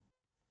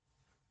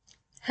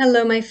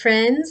Hello, my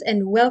friends,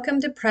 and welcome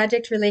to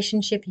Project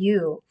Relationship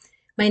U.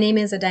 My name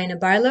is Adina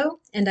Barlow,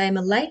 and I am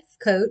a life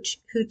coach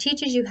who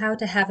teaches you how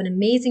to have an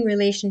amazing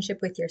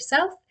relationship with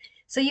yourself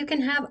so you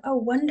can have a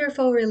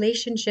wonderful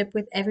relationship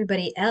with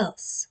everybody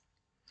else.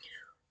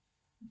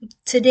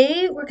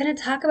 Today, we're going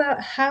to talk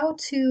about how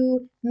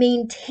to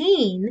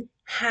maintain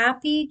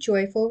happy,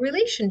 joyful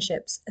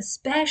relationships,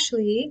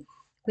 especially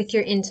with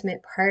your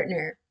intimate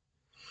partner.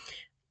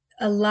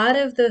 A lot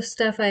of the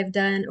stuff I've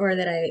done or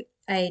that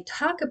I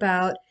talk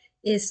about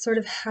is sort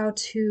of how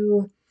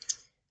to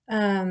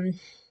um,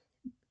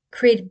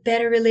 create a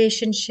better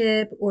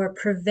relationship or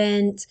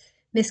prevent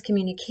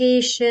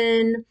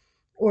miscommunication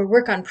or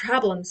work on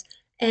problems.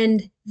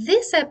 And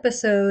this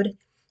episode,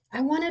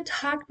 I want to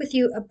talk with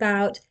you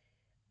about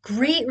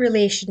great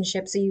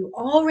relationships that you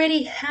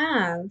already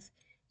have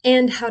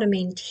and how to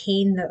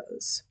maintain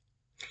those.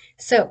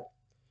 So,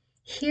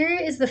 here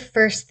is the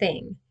first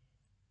thing.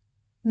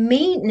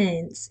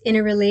 Maintenance in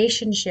a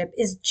relationship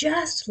is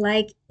just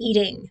like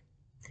eating.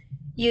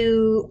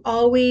 You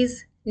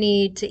always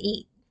need to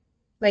eat,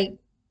 like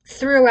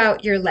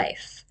throughout your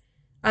life.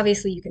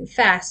 Obviously, you can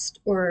fast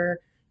or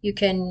you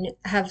can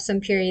have some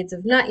periods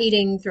of not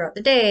eating throughout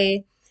the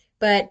day,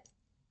 but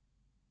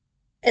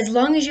as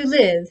long as you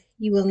live,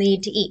 you will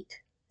need to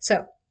eat.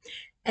 So,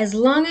 as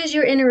long as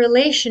you're in a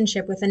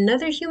relationship with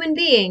another human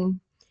being,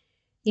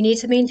 you need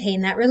to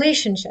maintain that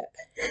relationship.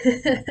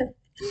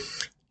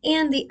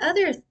 And the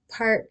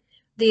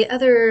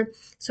other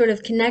sort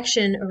of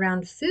connection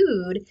around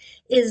food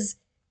is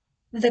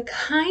the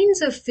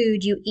kinds of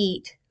food you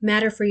eat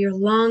matter for your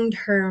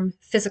long-term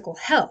physical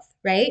health,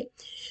 right?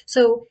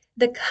 So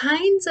the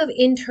kinds of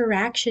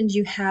interactions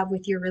you have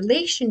with your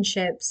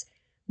relationships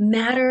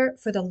matter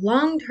for the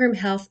long-term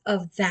health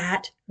of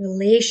that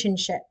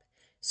relationship.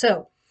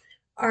 So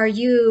are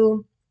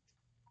you,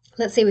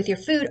 let's say with your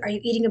food, are you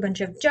eating a bunch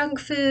of junk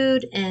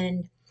food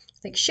and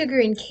like sugar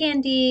and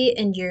candy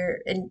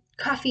and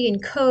coffee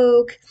and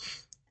Coke?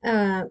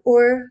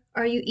 Or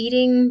are you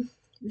eating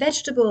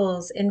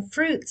vegetables and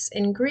fruits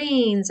and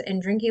greens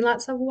and drinking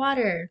lots of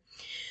water?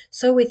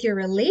 So, with your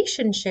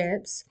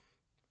relationships,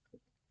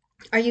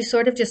 are you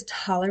sort of just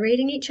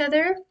tolerating each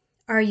other?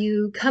 Are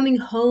you coming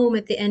home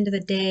at the end of the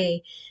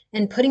day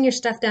and putting your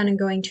stuff down and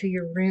going to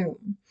your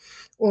room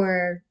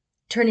or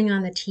turning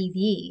on the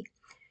TV?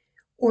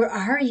 Or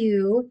are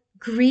you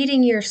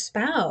greeting your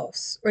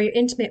spouse or your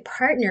intimate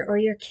partner or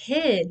your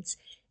kids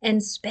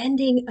and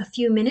spending a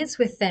few minutes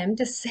with them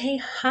to say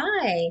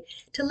hi,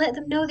 to let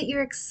them know that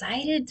you're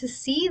excited to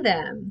see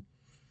them?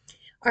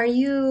 Are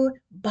you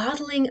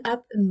bottling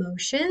up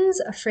emotions,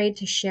 afraid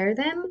to share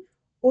them?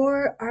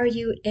 Or are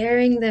you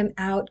airing them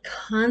out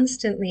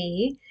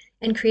constantly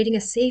and creating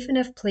a safe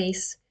enough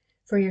place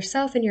for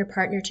yourself and your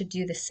partner to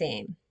do the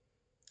same?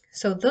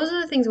 So those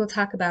are the things we'll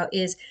talk about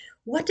is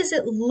what does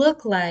it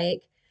look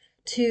like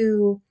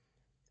to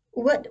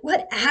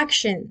what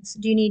actions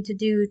do you need to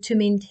do to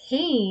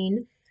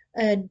maintain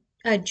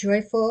a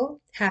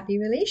joyful, happy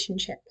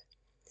relationship?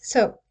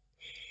 So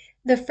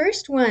the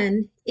first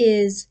one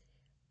is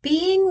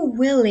being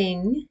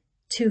willing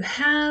to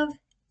have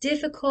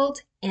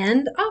difficult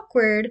and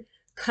awkward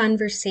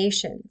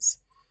conversations.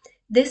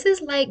 This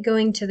is like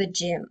going to the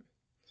gym.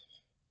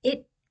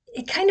 It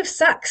it kind of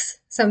sucks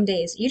some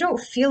days. You don't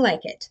feel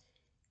like it.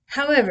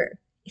 However,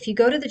 if you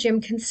go to the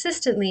gym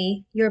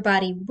consistently, your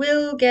body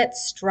will get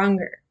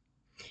stronger.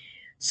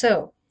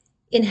 So,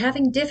 in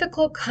having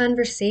difficult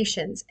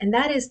conversations, and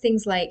that is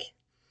things like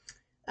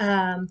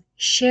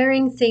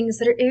sharing things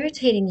that are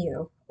irritating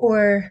you,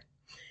 or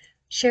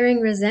sharing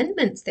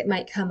resentments that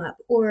might come up,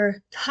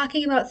 or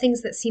talking about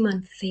things that seem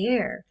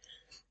unfair,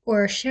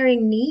 or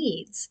sharing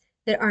needs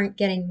that aren't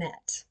getting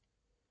met,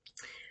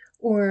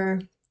 or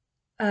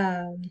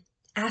um,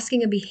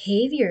 asking a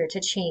behavior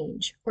to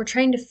change, or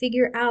trying to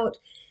figure out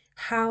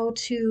how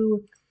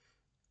to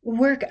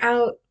work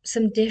out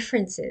some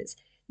differences.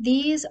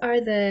 These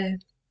are the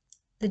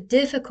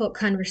difficult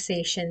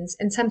conversations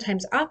and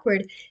sometimes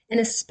awkward, and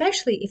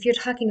especially if you're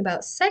talking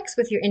about sex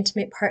with your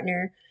intimate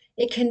partner,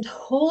 it can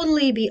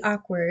totally be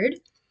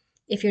awkward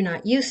if you're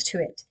not used to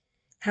it.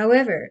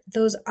 However,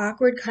 those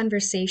awkward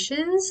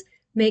conversations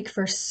make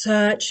for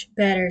such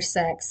better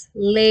sex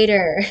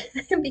later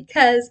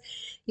because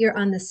you're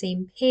on the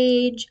same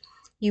page,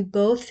 you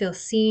both feel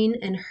seen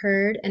and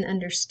heard and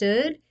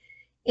understood,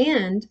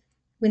 and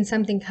when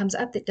something comes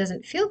up that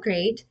doesn't feel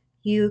great,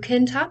 you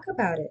can talk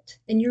about it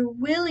and you're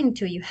willing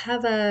to. You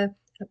have a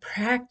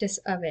practice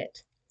of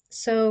it.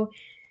 So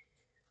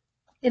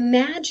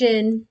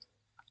imagine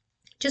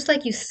just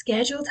like you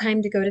schedule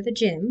time to go to the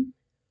gym,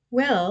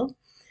 well,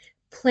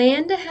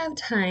 plan to have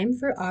time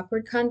for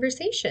awkward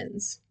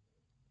conversations.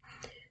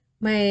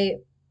 My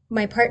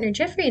my partner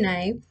Jeffrey and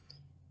I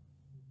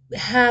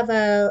have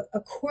a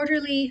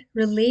quarterly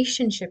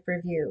relationship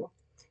review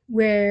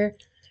where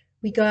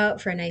we go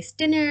out for a nice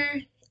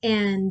dinner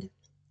and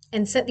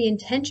set the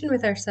intention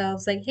with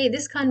ourselves like, hey,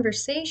 this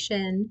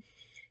conversation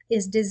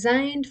is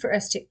designed for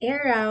us to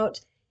air out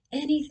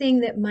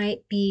anything that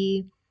might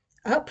be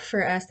up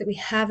for us that we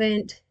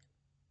haven't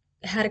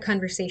had a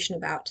conversation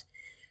about.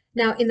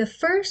 Now, in the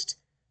first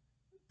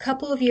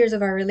couple of years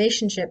of our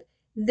relationship,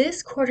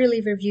 this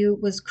quarterly review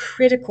was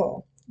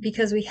critical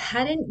because we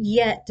hadn't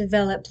yet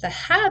developed the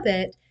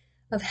habit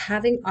of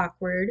having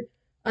awkward,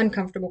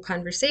 uncomfortable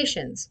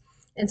conversations.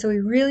 And so we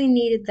really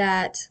needed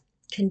that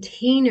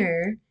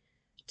container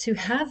to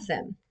have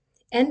them.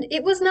 And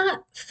it was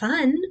not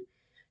fun.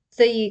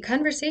 The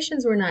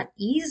conversations were not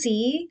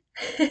easy.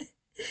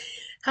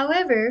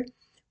 However,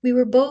 we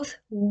were both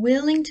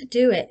willing to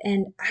do it.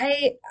 And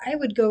I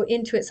would go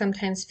into it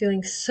sometimes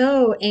feeling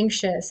so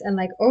anxious and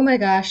like, oh my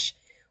gosh,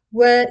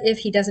 what if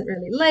he doesn't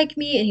really like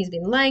me and he's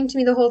been lying to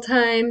me the whole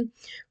time?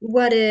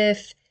 What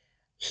if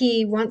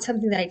he wants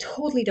something that I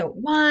totally don't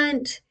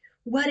want?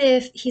 What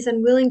if he's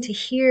unwilling to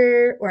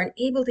hear or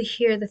unable to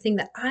hear the thing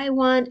that I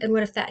want? And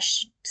what if that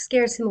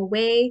scares him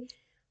away?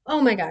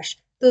 Oh my gosh,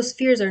 those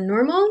fears are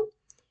normal.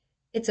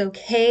 It's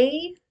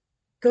okay.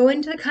 Go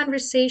into the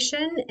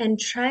conversation and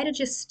try to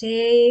just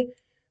stay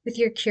with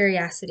your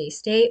curiosity.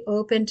 Stay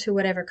open to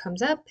whatever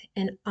comes up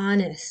and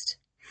honest.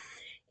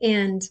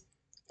 And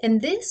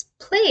this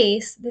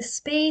space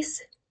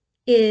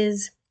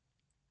is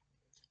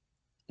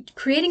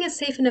creating a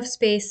safe enough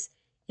space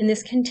in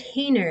this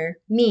container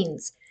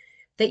means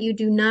that you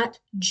do not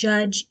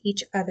judge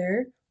each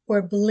other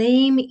or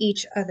blame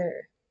each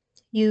other.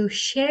 You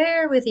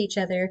share with each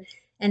other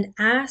and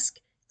ask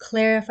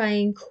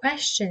clarifying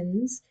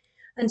questions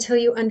until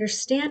you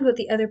understand what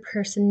the other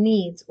person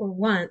needs or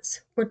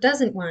wants or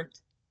doesn't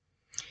want.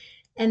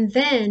 And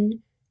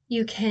then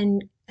you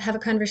can have a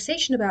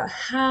conversation about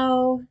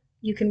how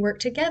you can work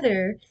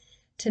together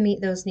to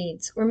meet those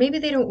needs. Or maybe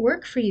they don't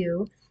work for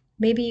you.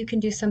 Maybe you can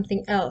do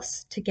something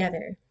else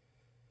together.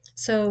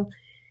 So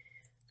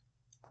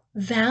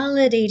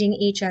validating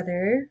each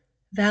other,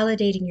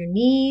 validating your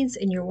needs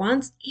and your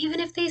wants, even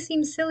if they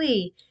seem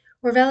silly,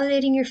 or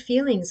validating your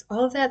feelings,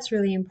 all of that's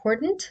really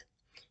important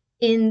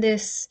in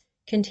this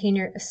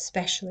container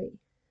especially.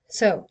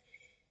 So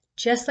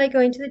just like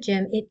going to the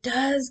gym, it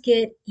does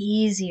get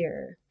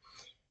easier.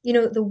 You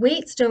know, the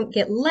weights don't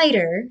get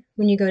lighter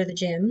when you go to the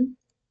gym,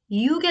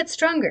 you get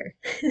stronger.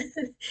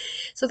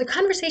 So the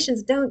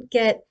conversations don't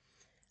get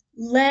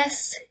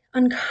less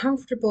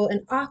uncomfortable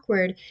and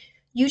awkward.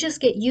 You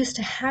just get used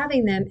to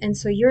having them, and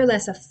so you're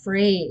less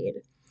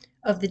afraid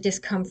of the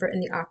discomfort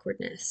and the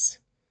awkwardness.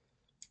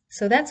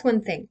 So that's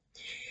one thing.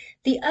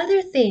 The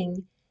other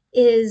thing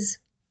is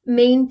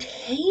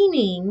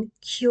maintaining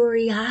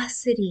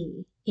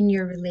curiosity in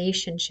your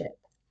relationship.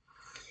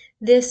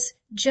 This,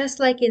 just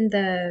like in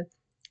the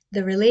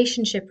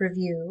relationship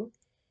review,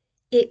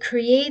 it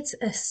creates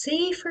a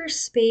safer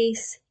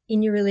space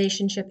in your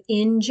relationship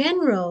in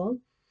general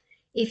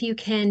if you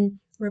can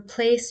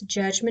replace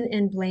judgment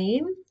and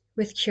blame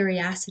with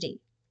curiosity.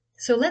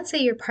 So let's say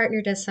your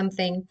partner does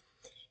something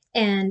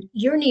and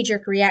your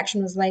knee-jerk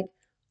reaction was like,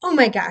 oh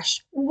my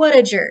gosh, what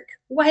a jerk.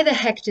 Why the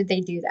heck did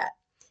they do that?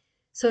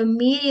 So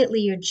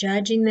immediately you're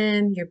judging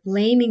them, you're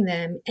blaming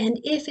them. And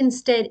if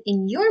instead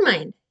in your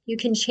mind you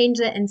can change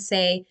that and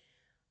say,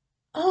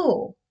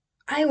 oh,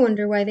 I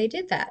wonder why they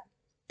did that.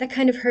 That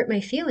kind of hurt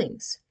my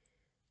feelings.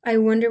 I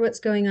wonder what's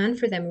going on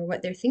for them or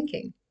what they're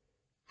thinking.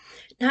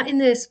 Not in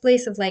this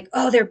place of like,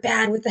 oh, they're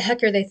bad. What the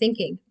heck are they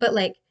thinking? But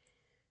like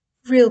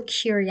real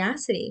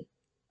curiosity.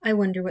 I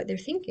wonder what they're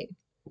thinking.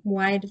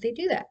 Why did they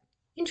do that?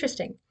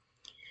 Interesting.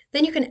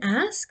 Then you can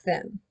ask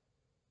them.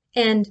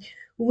 And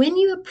when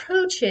you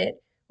approach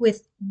it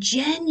with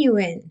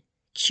genuine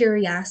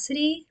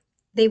curiosity,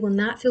 they will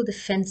not feel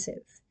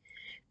defensive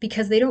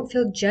because they don't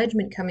feel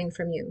judgment coming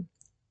from you.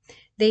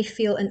 They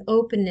feel an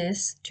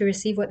openness to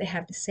receive what they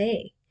have to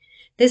say.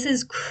 This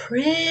is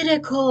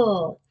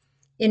critical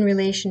in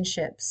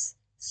relationships,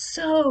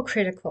 so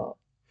critical.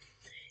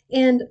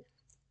 And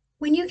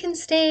when you can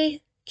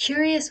stay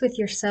curious with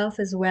yourself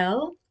as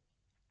well,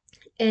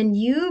 and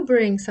you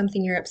bring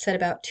something you're upset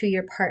about to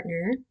your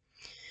partner,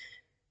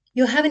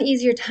 you'll have an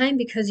easier time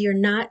because you're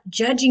not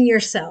judging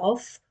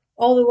yourself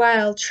all the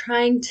while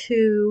trying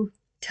to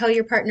tell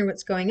your partner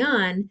what's going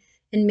on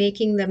and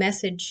making the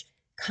message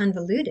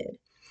convoluted.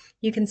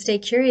 You can stay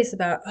curious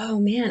about, oh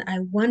man, I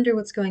wonder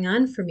what's going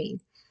on for me.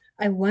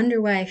 I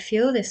wonder why I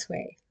feel this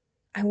way.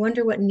 I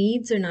wonder what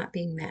needs are not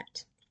being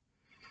met.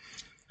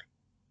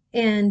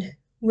 And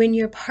when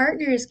your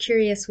partner is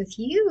curious with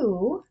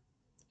you,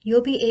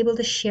 you'll be able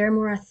to share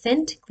more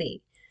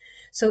authentically.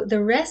 So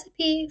the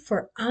recipe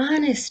for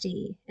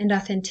honesty and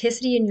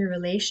authenticity in your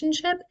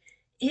relationship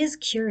is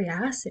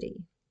curiosity.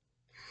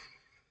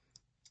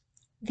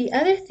 The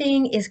other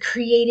thing is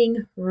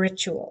creating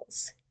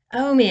rituals.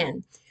 Oh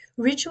man,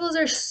 rituals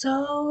are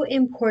so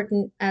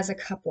important as a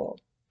couple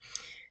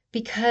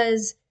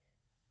because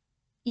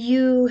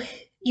you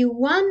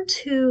want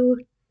to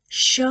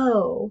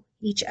show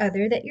each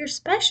other that you're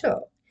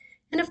special.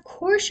 And of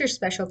course you're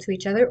special to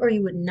each other or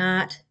you would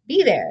not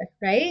be there,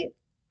 right?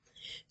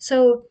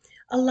 So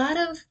a lot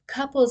of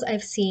couples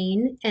I've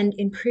seen and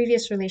in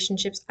previous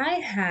relationships I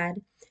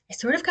had, I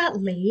sort of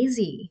got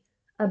lazy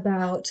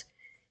about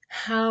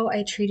how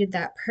I treated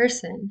that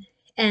person.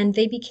 And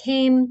they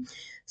became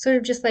sort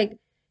of just like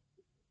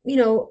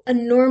a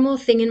normal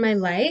thing in my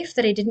life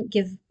that I didn't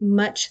give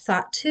much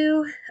thought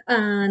to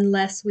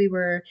unless we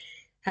were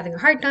having a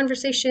hard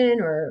conversation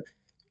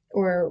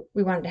or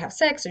we wanted to have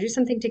sex or do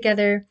something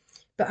together.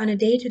 But on a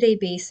day-to-day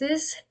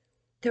basis,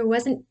 there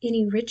wasn't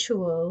any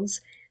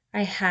rituals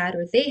I had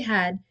or they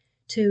had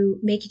to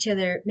make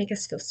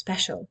us feel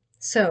special.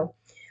 So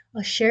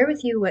I'll share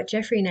with you what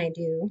Jeffrey and I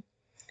do.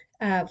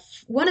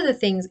 One of the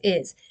things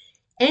is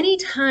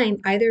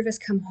anytime either of us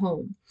come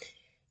home,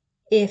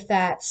 if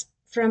that's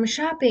from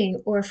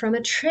shopping or from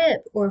a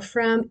trip or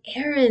from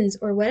errands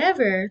or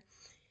whatever,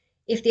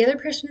 if the other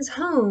person is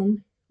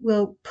home,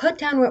 we'll put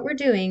down what we're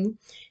doing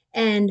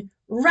and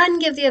run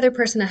give the other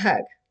person a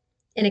hug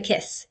and a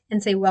kiss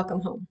and say,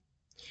 welcome home.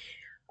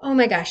 Oh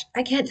my gosh,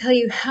 I can't tell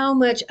you how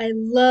much I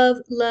love,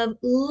 love,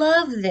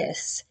 love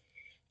this.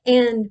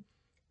 And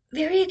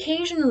very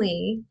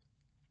occasionally,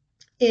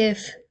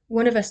 if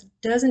one of us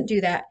doesn't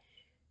do that,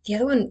 the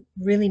other one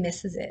really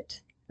misses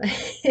it.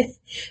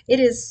 It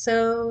is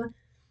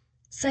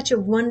such a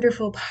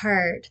wonderful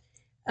part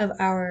of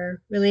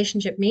our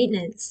relationship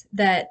maintenance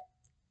that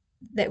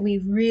we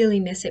really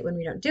miss it when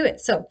we don't do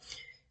it. So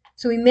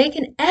we make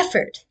an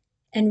effort,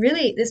 and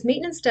really this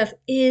maintenance stuff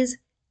is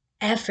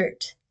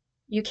effort.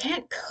 You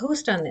can't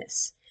coast on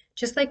this.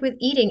 Just like with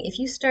eating, if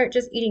you start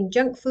just eating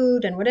junk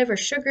food and whatever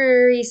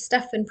sugary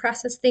stuff and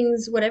processed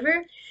things,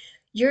 whatever,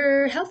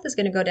 your health is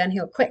going to go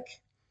downhill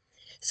quick.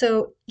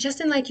 So just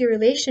in like your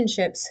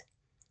relationships,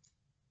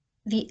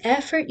 the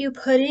effort you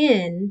put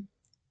in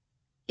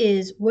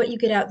is what you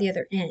get out the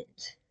other end.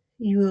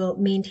 You will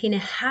maintain a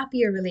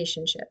happier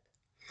relationship.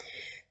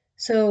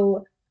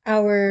 So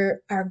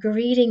our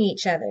greeting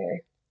each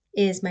other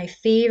is my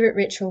favorite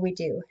ritual we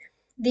do.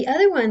 The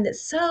other one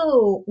that's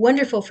so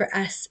wonderful for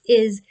us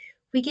is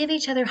we give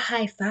each other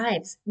high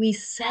fives. We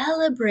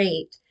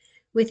celebrate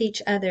with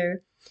each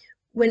other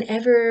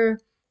whenever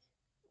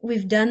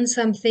we've done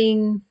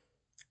something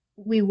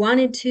we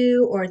wanted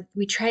to, or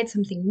we tried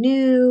something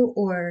new,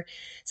 or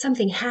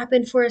something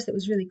happened for us that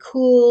was really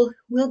cool.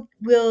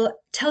 We'll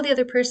tell the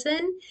other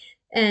person,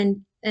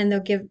 and they'll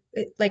give,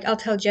 like, I'll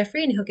tell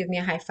Jeffrey and he'll give me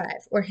a high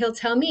five, or he'll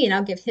tell me and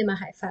I'll give him a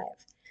high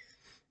five.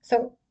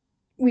 So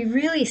we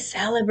really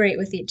celebrate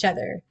with each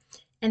other,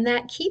 and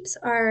that keeps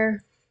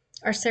our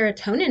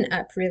serotonin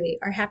up, really,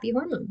 our happy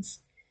hormones,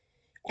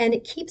 and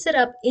it keeps it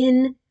up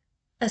in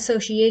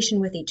association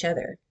with each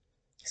other.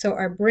 So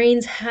our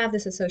brains have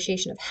this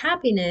association of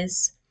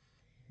happiness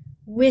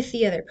with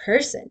the other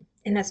person,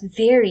 and that's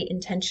very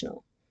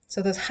intentional.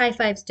 So those high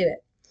fives do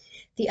it.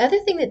 The other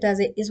thing that does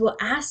it is we'll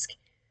ask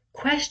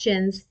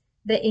questions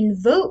that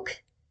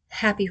invoke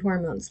happy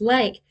hormones,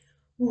 like,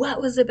 what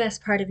was the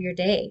best part of your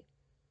day?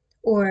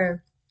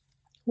 Or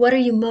what are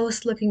you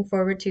most looking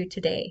forward to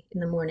today in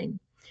the morning?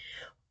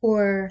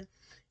 Or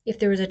if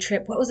there was a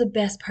trip, what was the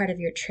best part of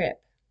your trip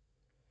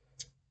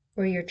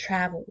or your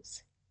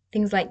travels?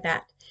 Things like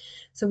that.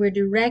 So we're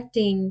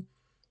directing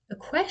a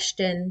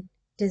question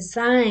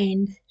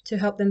designed to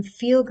help them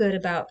feel good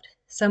about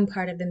some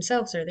part of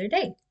themselves or their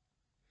day.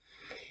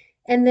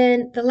 And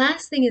then the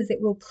last thing is that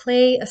we'll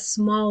play a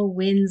small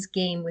wins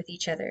game with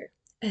each other,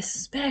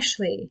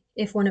 especially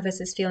if one of us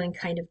is feeling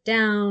kind of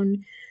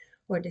down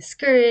or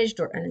discouraged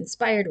or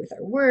uninspired with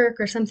our work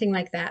or something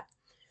like that.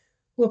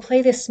 We'll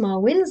play this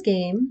small wins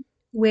game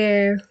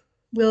where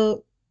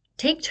we'll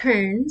take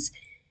turns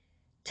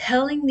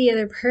telling the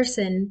other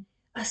person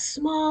a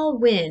small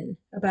win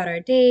about our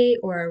day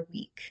or our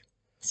week.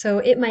 So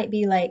it might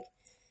be like,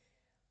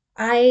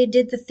 I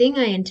did the thing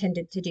I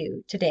intended to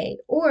do today.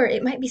 Or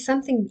it might be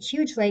something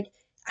huge like,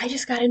 I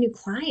just got a new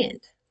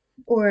client.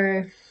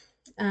 Or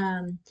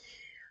um,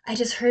 I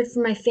just heard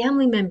from my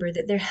family member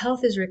that their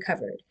health is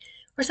recovered.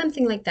 Or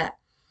something like that.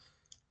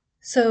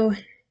 So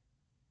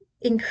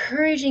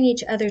encouraging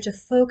each other to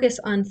focus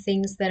on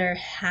things that are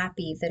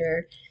happy, that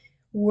are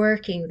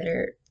working, that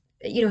are,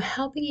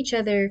 helping each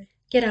other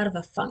get out of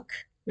a funk,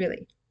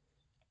 really.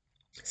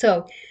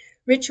 So,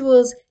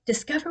 rituals,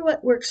 discover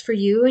what works for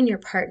you and your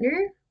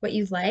partner, what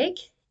you like,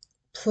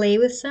 play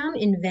with some,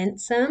 invent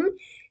some,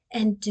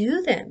 and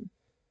do them.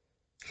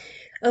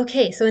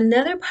 Okay, so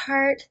another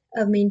part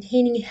of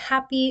maintaining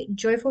happy,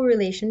 joyful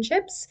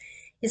relationships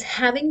is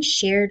having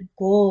shared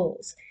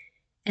goals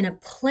and a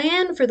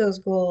plan for those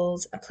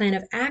goals, a plan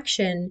of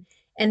action,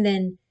 and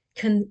then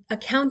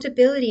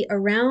accountability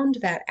around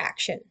that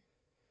action.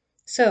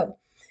 So,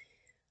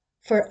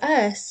 for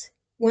us,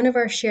 one of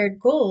our shared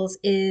goals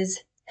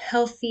is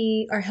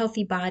our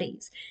healthy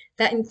bodies.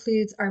 That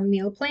includes our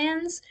meal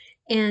plans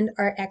and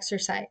our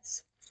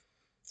exercise.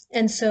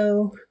 And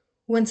so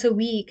once a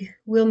week,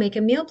 we'll make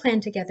a meal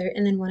plan together,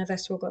 and then one of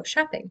us will go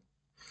shopping.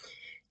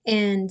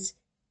 And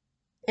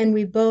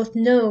we both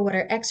know what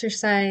our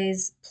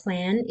exercise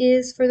plan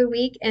is for the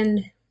week,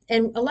 and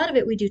a lot of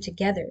it we do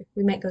together.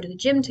 We might go to the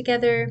gym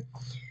together.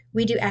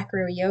 We do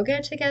acro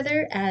yoga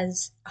together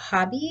as a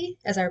hobby,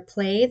 as our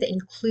play that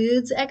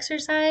includes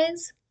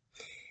exercise,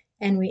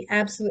 and we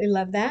absolutely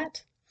love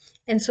that.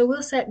 And so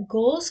we'll set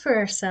goals for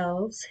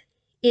ourselves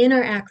in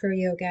our acro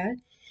yoga,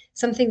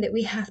 something that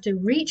we have to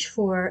reach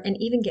for and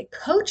even get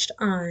coached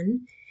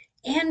on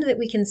and that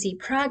we can see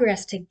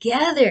progress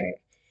together.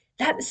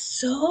 That's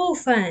so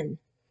fun.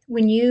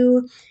 When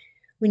you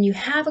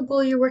have a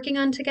goal you're working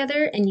on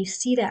together and you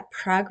see that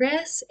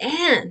progress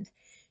and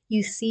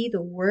you see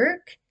the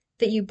work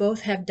that you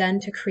both have done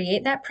to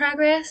create that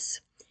progress,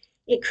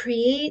 it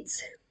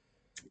creates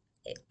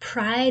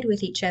pride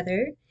with each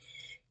other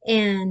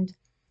and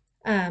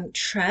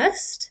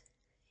trust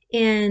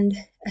and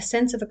a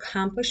sense of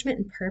accomplishment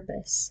and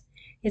purpose.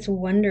 It's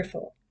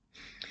wonderful.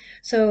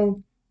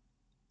 So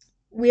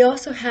we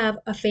also have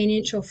a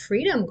financial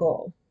freedom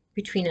goal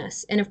between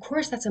us. And of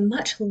course, that's a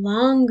much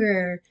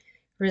longer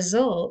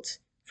result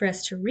for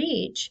us to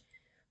reach,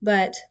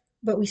 but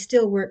we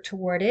still work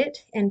toward it.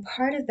 And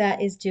part of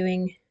that is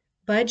doing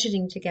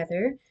budgeting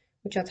together,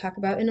 which I'll talk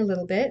about in a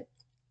little bit.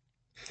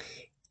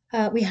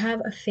 We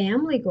have a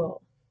family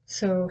goal.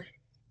 So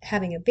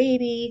having a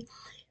baby,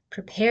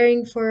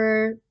 preparing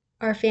for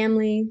our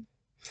family,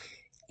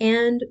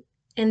 and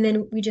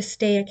then we just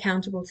stay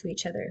accountable to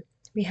each other.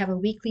 We have a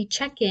weekly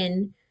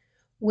check-in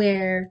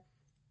where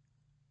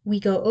we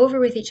go over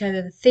with each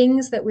other the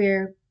things that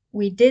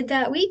we did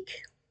that week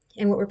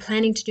and what we're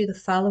planning to do the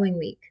following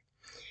week.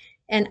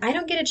 And I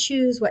don't get to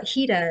choose what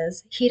he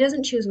does. He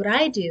doesn't choose what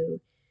I do.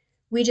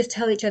 We just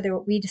tell each other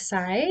what we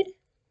decide,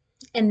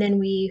 and then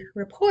we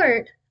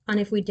report on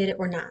if we did it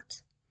or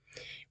not.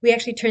 We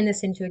actually turn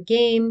this into a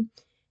game,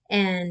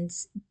 and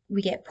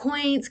we get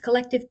points,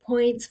 collective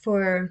points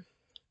for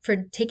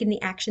taking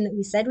the action that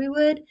we said we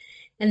would.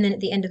 And then at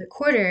the end of the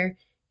quarter,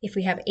 if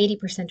we have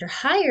 80% or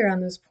higher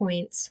on those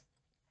points,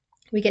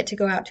 we get to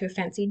go out to a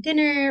fancy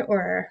dinner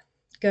or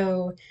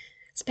go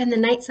spend the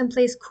night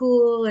someplace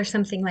cool or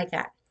something like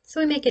that. So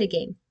we make it a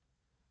game.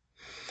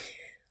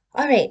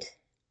 All right.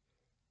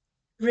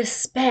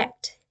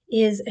 Respect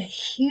is a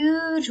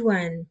huge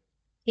one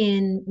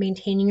in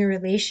maintaining a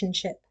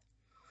relationship.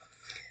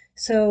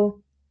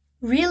 So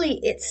really,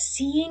 it's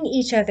seeing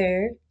each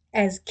other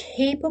as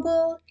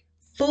capable,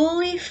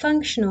 fully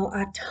functional,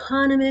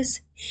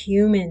 autonomous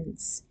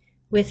humans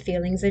with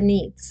feelings and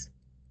needs.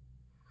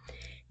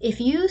 If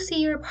you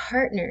see your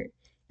partner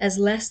as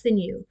less than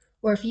you,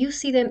 or if you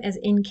see them as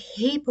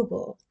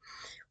incapable,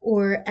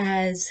 or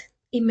as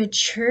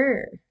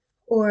immature,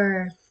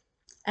 or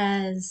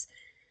as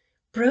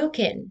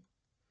broken,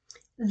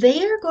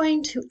 they are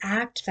going to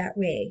act that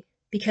way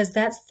because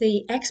that's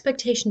the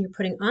expectation you're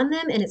putting on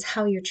them and it's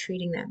how you're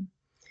treating them,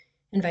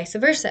 and vice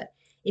versa.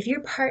 If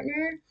your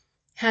partner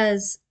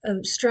has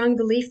a strong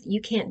belief that you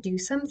can't do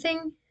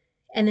something,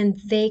 and then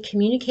they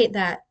communicate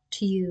that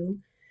to you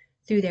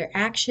through their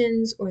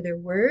actions or their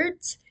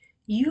words,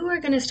 you are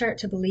going to start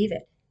to believe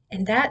it.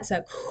 And that's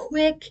a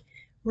quick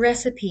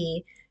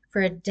recipe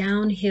for a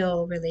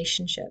downhill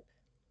relationship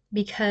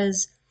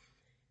because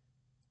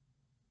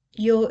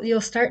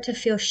you'll start to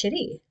feel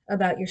shitty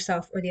about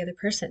yourself or the other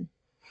person.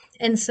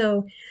 And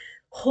so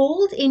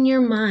hold in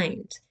your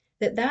mind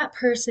that that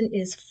person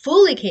is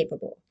fully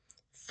capable,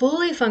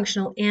 fully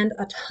functional, and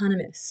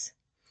autonomous.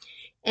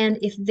 And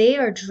if they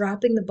are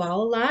dropping the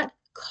ball a lot,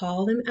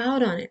 call them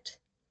out on it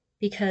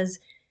because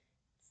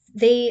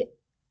they're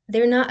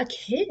not a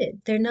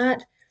kid. They're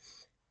not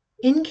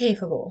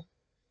incapable.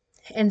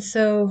 And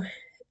so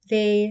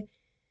they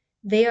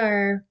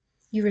are,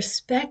 you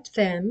respect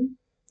them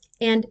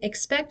and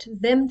expect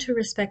them to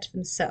respect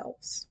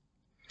themselves.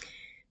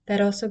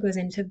 That also goes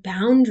into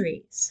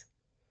boundaries.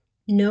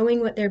 Knowing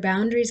what their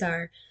boundaries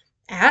are,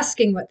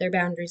 asking what their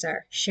boundaries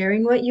are,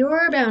 sharing what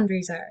your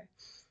boundaries are,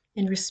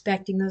 and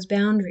respecting those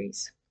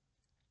boundaries.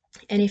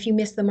 And if you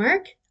miss the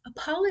mark,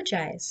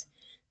 apologize.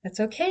 That's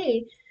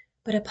okay,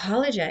 but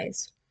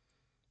apologize.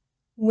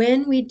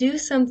 When we do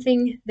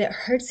something that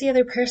hurts the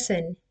other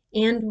person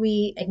and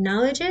we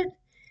acknowledge it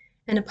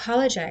and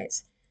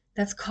apologize,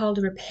 that's called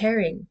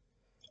repairing.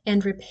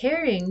 And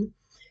repairing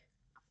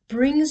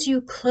brings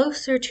you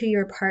closer to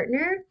your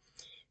partner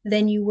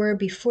than you were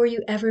before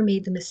you ever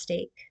made the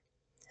mistake.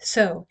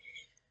 So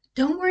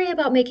don't worry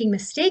about making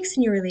mistakes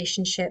in your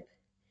relationship.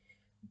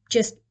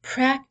 Just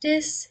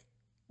practice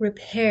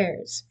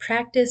repairs.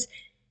 Practice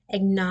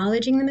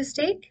acknowledging the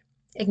mistake,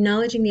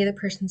 acknowledging the other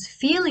person's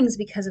feelings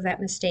because of that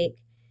mistake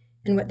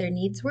and what their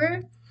needs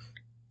were,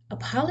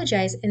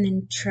 apologize, and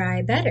then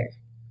try better.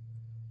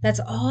 That's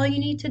all you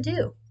need to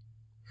do.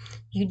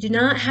 You do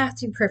not have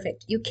to be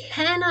perfect. You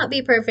cannot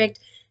be perfect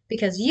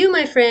because you,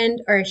 my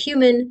friend, are a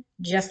human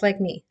just like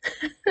me.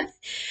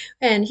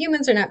 And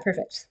humans are not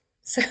perfect.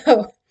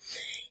 So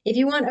if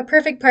you want a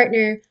perfect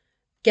partner,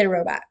 get a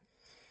robot.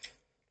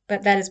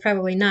 But that is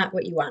probably not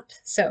what you want.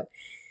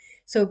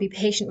 So be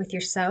patient with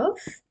yourself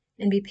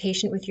and be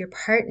patient with your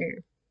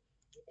partner.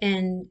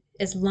 And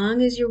as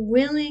long as you're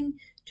willing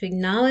to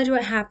acknowledge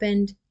what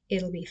happened,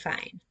 it'll be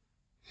fine.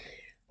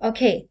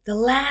 Okay, the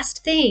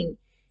last thing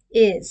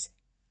is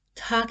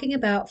talking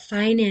about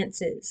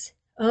finances.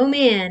 Oh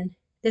man,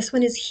 this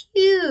one is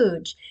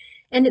huge.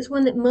 And it's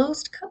one that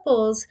most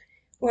couples,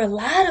 or a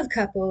lot of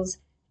couples,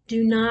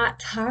 do not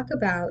talk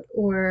about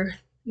or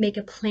make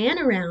a plan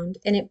around.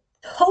 And it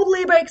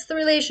totally breaks the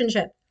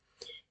relationship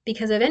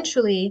because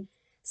eventually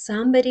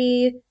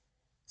somebody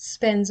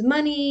spends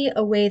money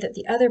a way that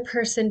the other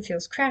person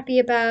feels crappy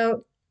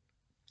about,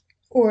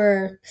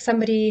 or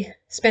somebody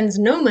spends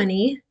no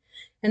money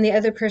and the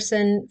other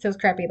person feels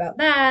crappy about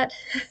that.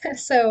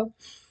 So,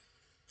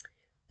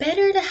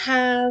 better to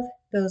have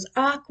those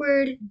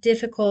awkward,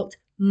 difficult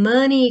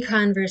money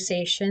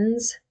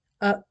conversations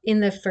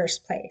in the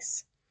first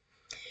place.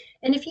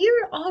 And if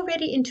you're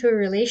already into a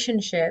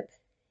relationship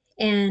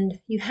and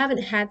you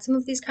haven't had some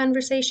of these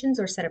conversations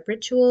or set up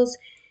rituals,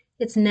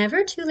 it's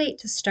never too late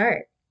to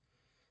start.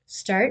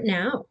 Start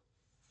now.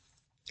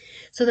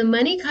 So the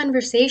money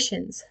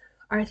conversations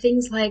are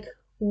things like,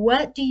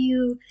 what do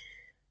you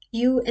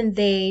and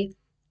they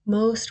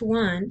most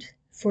want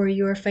for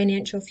your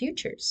financial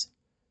futures?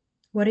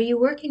 What are you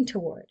working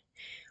toward?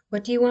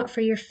 What do you want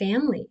for your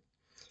family?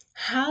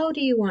 How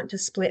do you want to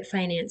split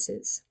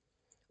finances?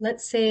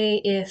 Let's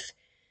say if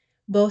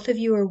both of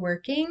you are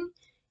working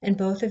and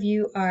both of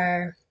you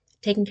are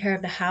taking care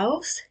of the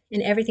house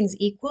and everything's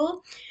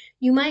equal,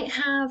 you might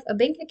have a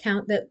bank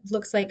account that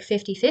looks like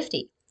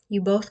 50-50.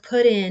 You both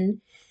put in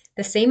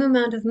the same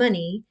amount of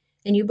money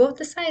and you both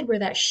decide where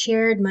that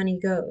shared money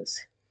goes.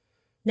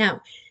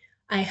 Now,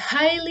 I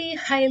highly,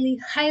 highly,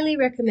 highly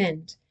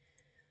recommend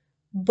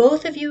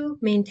both of you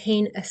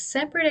maintain a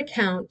separate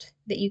account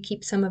that you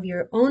keep some of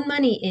your own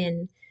money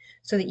in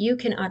so that you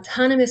can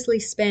autonomously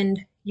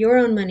spend your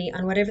own money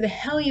on whatever the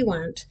hell you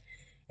want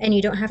and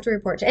you don't have to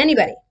report to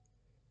anybody.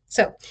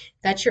 So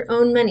that's your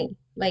own money.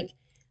 Like,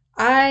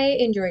 I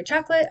enjoy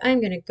chocolate. I'm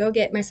going to go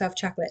get myself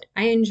chocolate.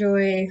 I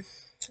enjoy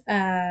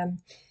um,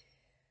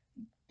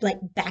 like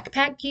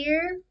backpack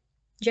gear.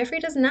 Jeffrey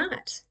does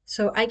not.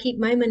 So I keep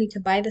my money to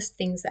buy the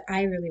things that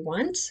I really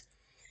want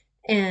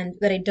and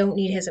that I don't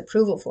need his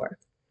approval for.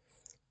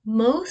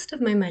 Most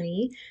of my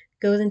money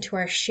goes into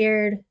our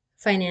shared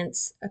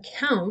finance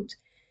account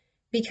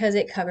because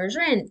it covers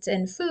rent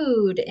and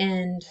food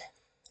and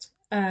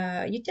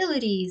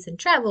utilities and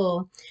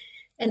travel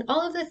and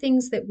all of the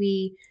things that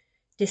we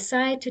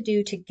decide to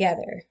do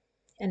together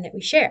and that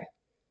we share.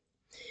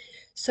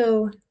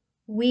 So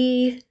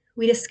we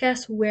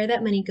discuss where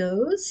that money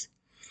goes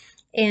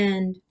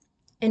and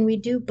we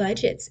do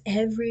budgets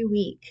every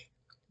week.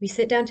 We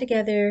sit down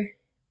together,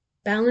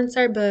 balance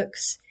our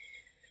books,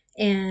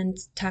 and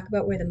talk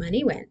about where the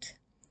money went.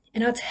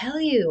 And I'll tell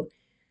you,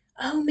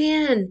 oh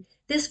man,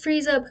 this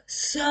frees up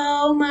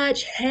so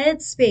much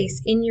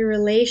headspace in your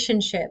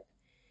relationship.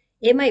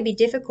 It might be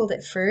difficult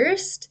at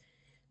first,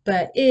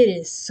 but it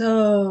is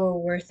so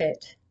worth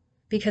it.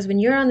 Because when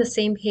you're on the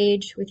same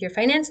page with your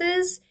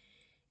finances,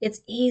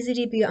 it's easy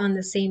to be on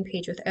the same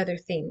page with other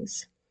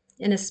things.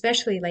 And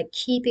especially like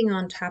keeping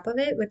on top of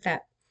it with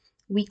that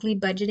weekly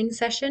budgeting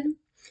session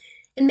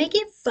and make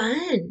it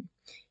fun.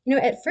 You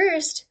know, at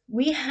first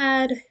we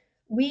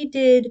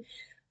did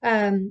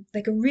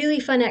like a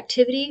really fun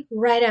activity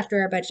right after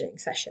our budgeting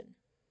session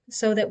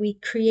so that we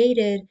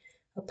created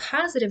a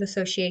positive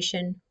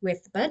association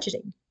with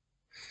budgeting.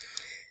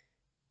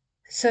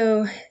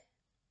 So,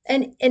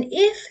 and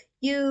if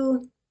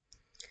you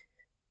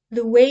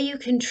the way you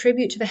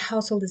contribute to the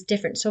household is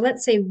different. So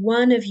let's say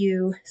one of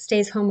you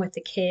stays home with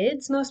the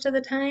kids most of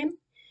the time.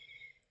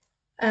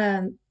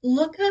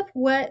 Look up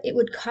what it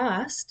would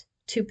cost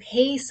to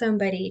pay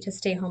somebody to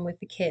stay home with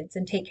the kids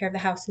and take care of the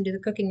house and do the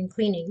cooking and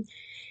cleaning,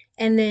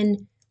 and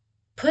then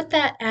put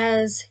that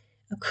as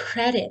a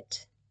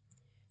credit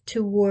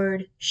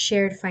toward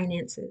shared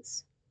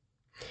finances.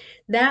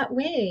 That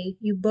way,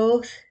 you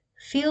both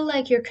feel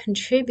like you're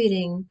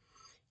contributing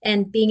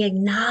and being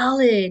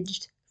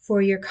acknowledged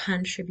for your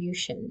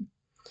contribution.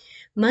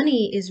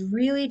 Money is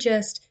really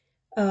just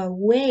a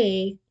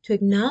way to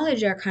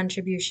acknowledge our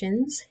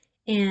contributions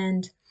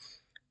and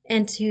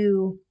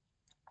to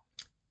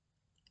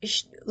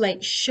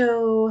like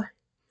show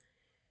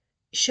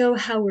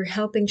how we're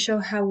helping, show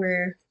how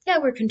we're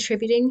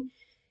contributing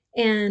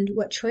and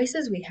what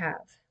choices we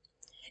have.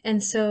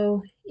 And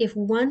so if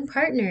one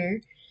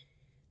partner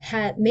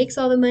makes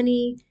all the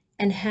money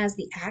and has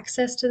the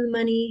access to the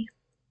money,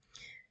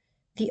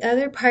 the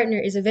other partner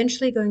is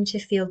eventually going to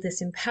feel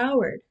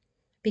disempowered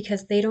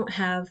because they don't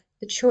have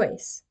the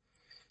choice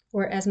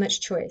or as much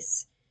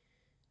choice.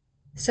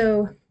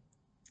 So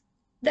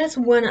that's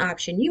one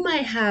option. You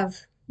might have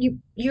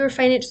your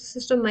financial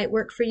system might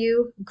work for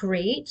you,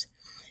 great.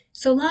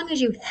 So long as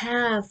you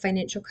have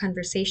financial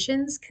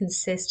conversations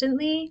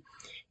consistently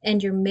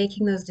and you're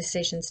making those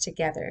decisions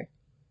together.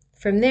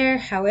 From there,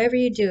 however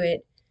you do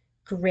it,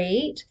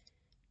 great.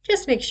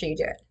 Just make sure you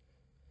do it.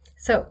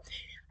 So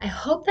I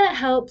hope that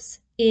helps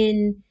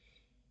in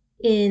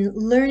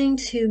learning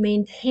to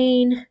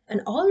maintain an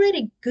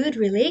already good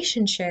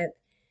relationship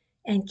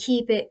and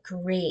keep it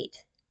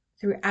great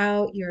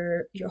throughout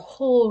your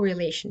whole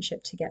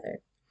relationship together.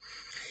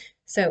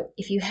 So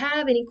if you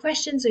have any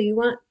questions or you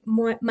want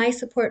my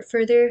support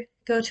further,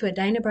 go to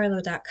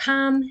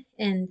adinabarlow.com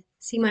and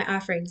see my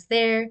offerings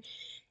there.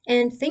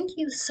 And thank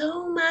you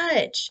so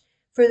much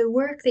for the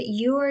work that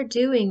you're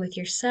doing with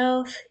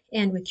yourself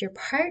and with your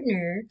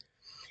partner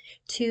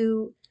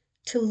to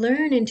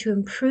learn and to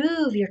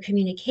improve your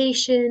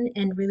communication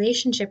and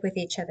relationship with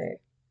each other.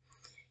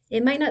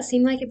 It might not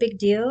seem like a big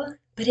deal,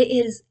 but it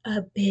is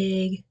a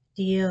big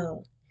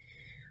deal.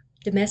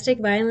 Domestic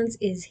violence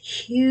is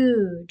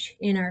huge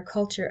in our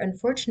culture,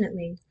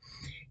 unfortunately.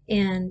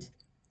 And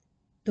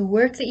the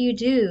work that you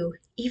do,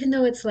 even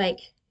though it's like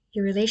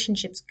your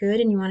relationship's good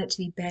and you want it to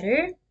be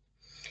better,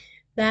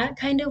 that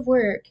kind of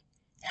work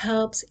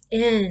helps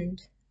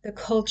end the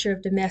culture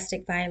of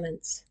domestic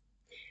violence.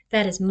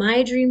 That is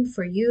my dream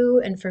for you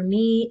and for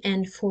me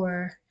and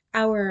for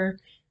our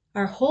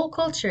whole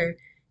culture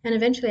and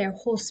eventually our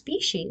whole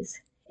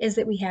species, is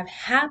that we have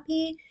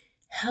happy,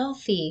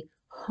 healthy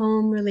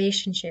home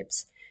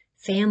relationships,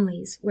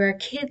 families where our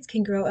kids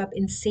can grow up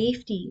in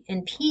safety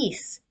and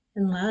peace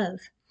and love.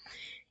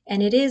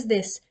 And it is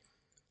this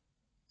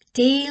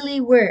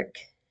daily work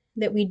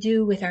that we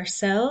do with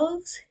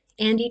ourselves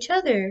and each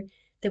other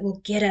that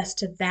will get us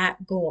to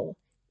that goal.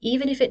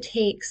 Even if it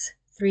takes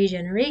 3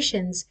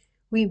 generations,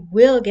 we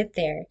will get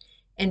there.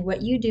 And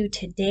what you do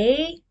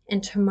today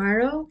and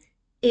tomorrow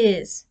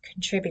is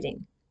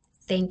contributing.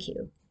 Thank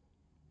you.